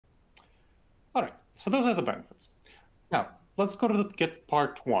So those are the benefits. Now, let's go to get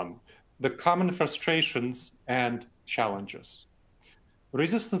part one, the common frustrations and challenges.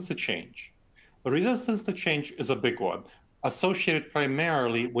 Resistance to change. Resistance to change is a big one, associated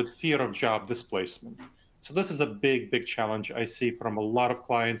primarily with fear of job displacement. So this is a big, big challenge I see from a lot of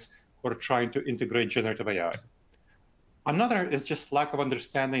clients who are trying to integrate generative AI. Another is just lack of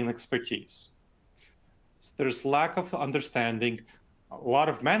understanding and expertise. So there's lack of understanding. A lot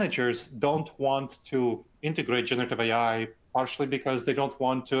of managers don't want to integrate generative AI, partially because they don't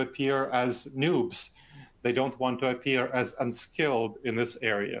want to appear as noobs. They don't want to appear as unskilled in this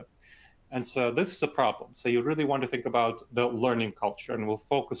area. And so this is a problem. So you really want to think about the learning culture, and we'll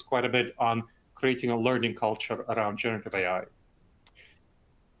focus quite a bit on creating a learning culture around generative AI.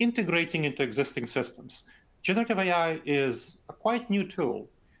 Integrating into existing systems. Generative AI is a quite new tool,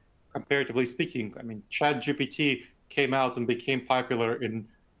 comparatively speaking. I mean, ChatGPT came out and became popular in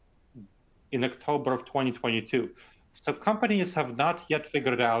October of 2022. So companies have not yet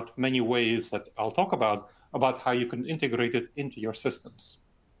figured out many ways that I'll talk about how you can integrate it into your systems.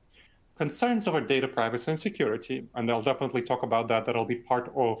 Concerns over data privacy and security, and I'll definitely talk about that. That'll be part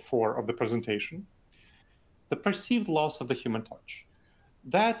 4 of the presentation. The perceived loss of the human touch.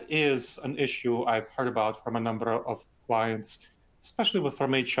 That is an issue I've heard about from a number of clients, especially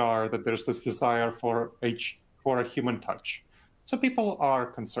from HR, that there's this desire for a human touch. So people are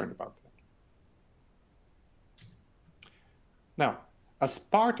concerned about that. Now, as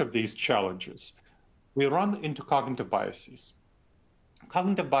part of these challenges, we run into cognitive biases.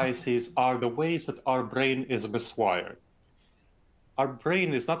 Cognitive biases are the ways that our brain is miswired. Our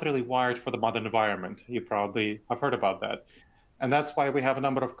brain is not really wired for the modern environment. You probably have heard about that. And that's why we have a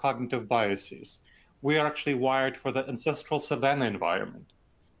number of cognitive biases. We are actually wired for the ancestral savanna environment.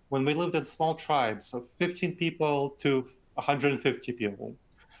 When we lived in small tribes of 15 people to 150 people.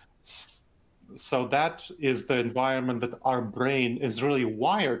 So that is the environment that our brain is really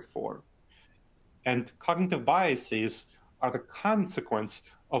wired for. And cognitive biases are the consequence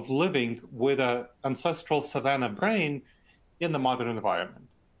of living with an ancestral savanna brain in the modern environment.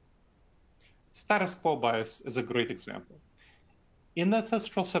 Status quo bias is a great example. In the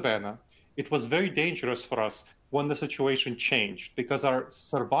ancestral savanna, it was very dangerous for us when the situation changed because our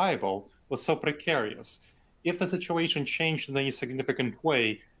survival was so precarious. If the situation changed in any significant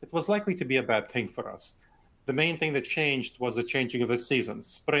way, it was likely to be a bad thing for us. The main thing that changed was the changing of the seasons,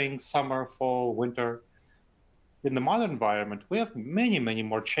 spring, summer, fall, winter. In the modern environment, we have many, many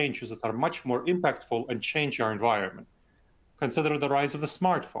more changes that are much more impactful and change our environment. Consider the rise of the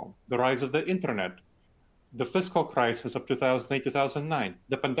smartphone, the rise of the internet, the fiscal crisis of 2008, 2009,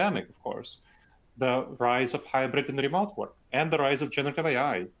 the pandemic, of course, the rise of hybrid and remote work, and the rise of generative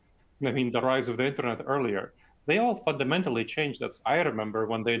AI. I mean, the rise of the internet earlier. They all fundamentally changed us. I remember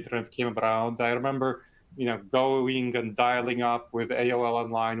when the internet came around. I remember going and dialing up with AOL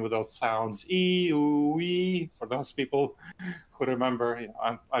Online with those sounds, ooh, for those people who remember.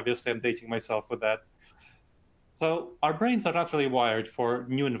 Obviously, I'm dating myself with that. So our brains are not really wired for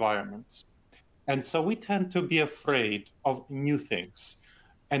new environments. And so we tend to be afraid of new things,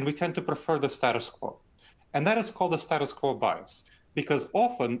 and we tend to prefer the status quo. And that is called the status quo bias, because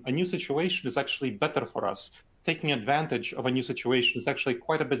often a new situation is actually better for us. Taking advantage of a new situation is actually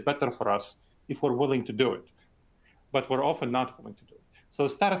quite a bit better for us if we're willing to do it. But we're often not willing to do it. So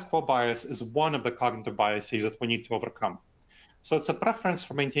status quo bias is one of the cognitive biases that we need to overcome. So it's a preference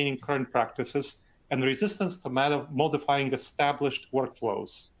for maintaining current practices and resistance to modifying established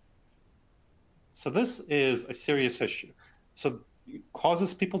workflows. So this is a serious issue. So it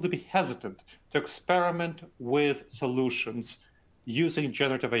causes people to be hesitant to experiment with solutions using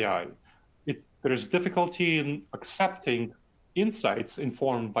generative AI. There's difficulty in accepting insights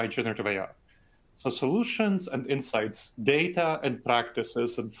informed by generative AI. So solutions and insights, data and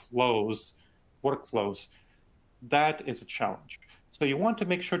practices and flows, workflows, that is a challenge. So you want to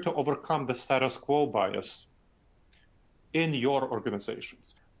make sure to overcome the status quo bias in your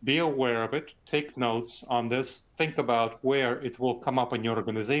organizations. Be aware of it, take notes on this, think about where it will come up in your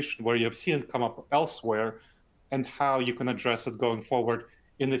organization, where you have seen it come up elsewhere, and how you can address it going forward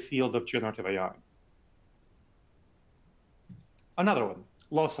in the field of generative AI. Another one,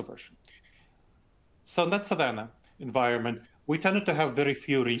 loss aversion. So in that savanna environment, we tended to have very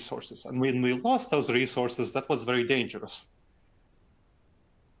few resources. And when we lost those resources, that was very dangerous.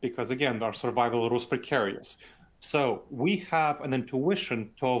 Because again, our survival was precarious. So we have an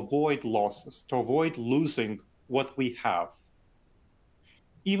intuition to avoid losses, to avoid losing what we have,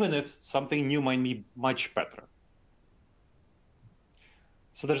 even if something new might be much better.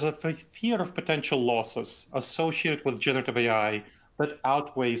 So there's a fear of potential losses associated with generative AI that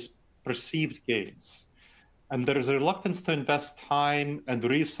outweighs perceived gains. And there is a reluctance to invest time and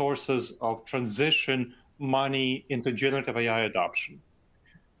resources of transition money into generative AI adoption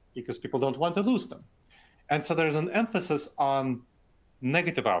because people don't want to lose them. And so there's an emphasis on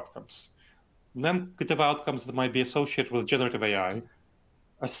negative outcomes. Negative outcomes that might be associated with generative AI,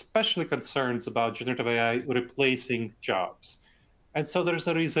 especially concerns about generative AI replacing jobs. And so there's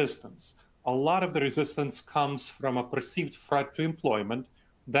a resistance. A lot of the resistance comes from a perceived threat to employment.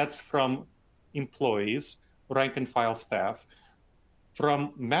 That's from employees, rank and file staff.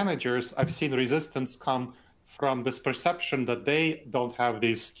 From managers, I've seen resistance come from this perception that they don't have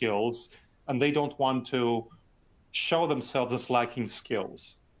these skills and they don't want to show themselves as lacking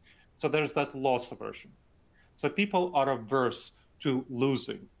skills. So there's that loss aversion. So people are averse to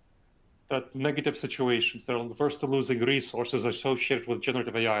losing, that negative situations. They're averse to losing resources associated with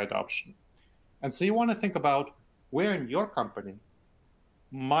generative AI adoption. And so you want to think about where in your company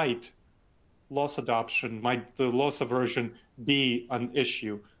might loss adoption, might the loss aversion be an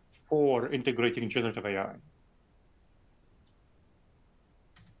issue for integrating generative AI.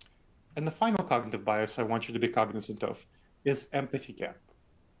 And the final cognitive bias I want you to be cognizant of is empathy gap.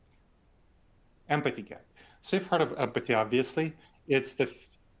 Empathy gap. So you've heard of empathy, obviously. It's the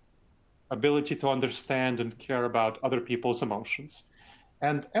ability to understand and care about other people's emotions.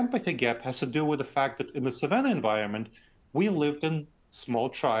 And empathy gap has to do with the fact that in the savanna environment, we lived in small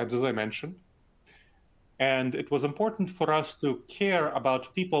tribes, as I mentioned. And it was important for us to care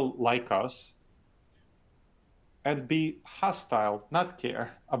about people like us and be hostile, not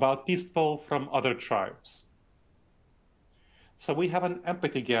care, about people from other tribes. So we have an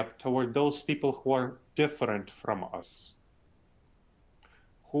empathy gap toward those people who are different from us,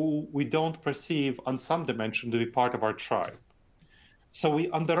 who we don't perceive on some dimension to be part of our tribe. So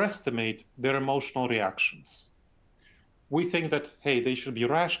we underestimate their emotional reactions. We think that, hey, they should be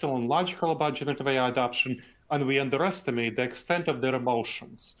rational and logical about generative AI adoption, and we underestimate the extent of their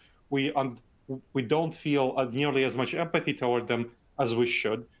emotions. We don't feel nearly as much empathy toward them as we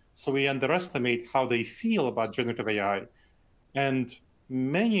should, so we underestimate how they feel about generative AI. And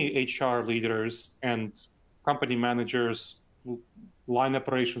many HR leaders and company managers, line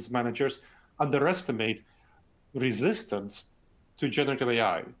operations managers, underestimate resistance to generative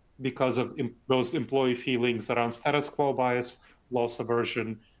AI because of those employee feelings around status quo bias, loss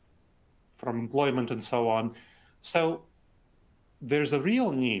aversion from employment, and so on. So there's a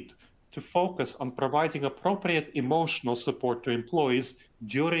real need to focus on providing appropriate emotional support to employees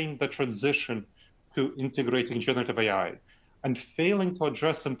during the transition to integrating generative AI. And failing to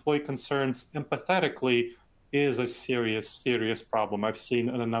address employee concerns empathetically is a serious, serious problem I've seen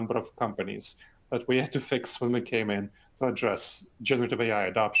in a number of companies that we had to fix when we came in to address generative AI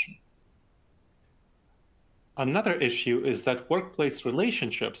adoption. Another issue is that workplace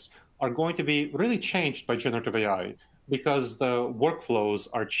relationships are going to be really changed by generative AI because the workflows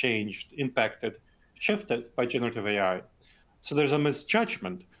are changed, impacted, shifted by generative AI. So there's a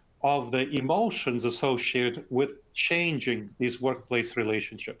misjudgment of the emotions associated with changing these workplace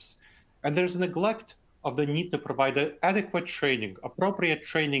relationships. And there's a neglect of the need to provide adequate training, appropriate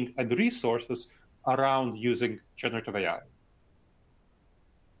training and resources around using generative AI.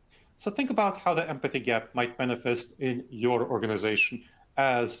 So think about how the empathy gap might manifest in your organization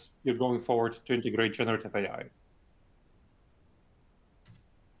as you're going forward to integrate generative AI.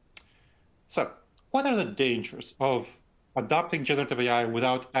 So what are the dangers of adopting generative AI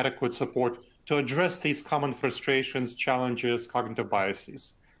without adequate support to address these common frustrations, challenges, cognitive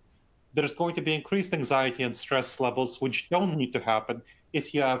biases? There's going to be increased anxiety and stress levels, which don't need to happen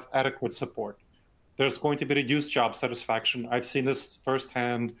if you have adequate support. There's going to be reduced job satisfaction. I've seen this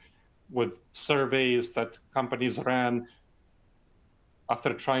firsthand with surveys that companies ran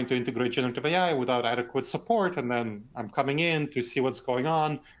after trying to integrate generative AI without adequate support. And then I'm coming in to see what's going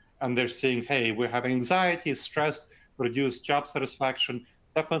on. And they're saying, hey, we're having anxiety, stress, reduced job satisfaction,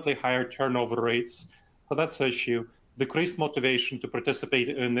 definitely higher turnover rates. So that's the issue. Decreased motivation to participate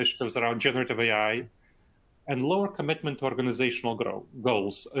in initiatives around generative AI, and lower commitment to organizational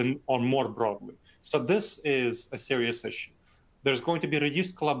goals or more broadly. So this is a serious issue. There's going to be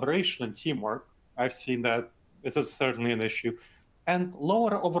reduced collaboration and teamwork. I've seen that. This is certainly an issue. And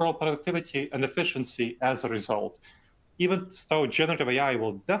lower overall productivity and efficiency as a result. Even though generative AI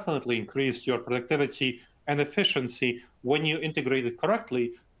will definitely increase your productivity and efficiency when you integrate it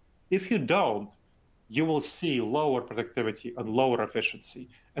correctly, if you don't, you will see lower productivity and lower efficiency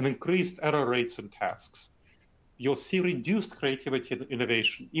and increased error rates in tasks. You'll see reduced creativity and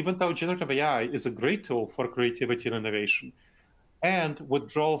innovation, even though generative AI is a great tool for creativity and innovation, and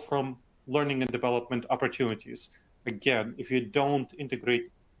withdrawal from learning and development opportunities. Again, if you don't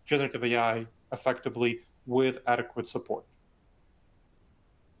integrate generative AI effectively with adequate support.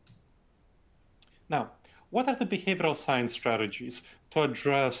 Now, what are the behavioral science strategies to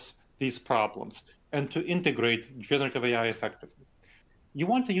address these problems and to integrate generative AI effectively? You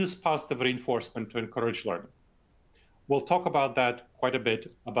want to use positive reinforcement to encourage learning. We'll talk about that quite a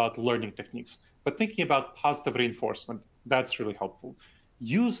bit about learning techniques, but thinking about positive reinforcement, that's really helpful.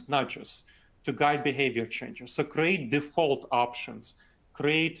 Use nudges to guide behavior changes. So create default options,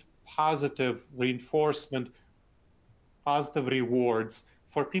 create positive reinforcement, positive rewards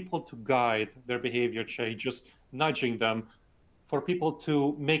for people to guide their behavior changes, nudging them, for people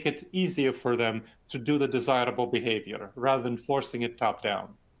to make it easier for them to do the desirable behavior rather than forcing it top down.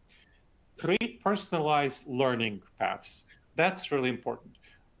 Create personalized learning paths. That's really important.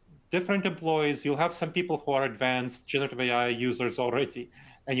 Different employees, you'll have some people who are advanced generative AI users already,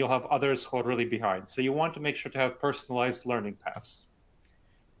 and you'll have others who are really behind. So you want to make sure to have personalized learning paths.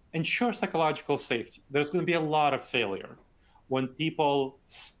 Ensure psychological safety. There's going to be a lot of failure when people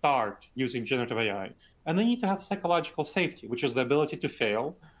start using generative AI. And they need to have psychological safety, which is the ability to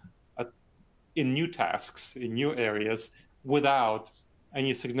fail in new tasks, in new areas, without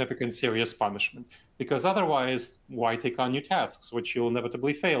any significant serious punishment. Because otherwise, why take on new tasks, which you'll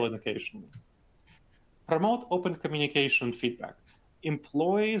inevitably fail in occasionally? Promote open communication and feedback.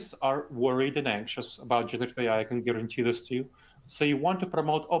 Employees are worried and anxious about generative AI. I can guarantee this to you. So you want to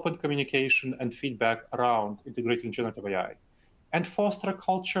promote open communication and feedback around integrating generative AI and foster a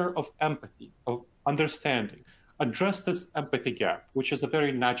culture of empathy, of understanding. Address this empathy gap, which is a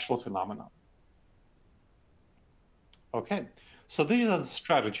very natural phenomenon. Okay, so these are the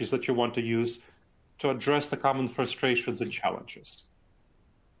strategies that you want to use to address the common frustrations and challenges.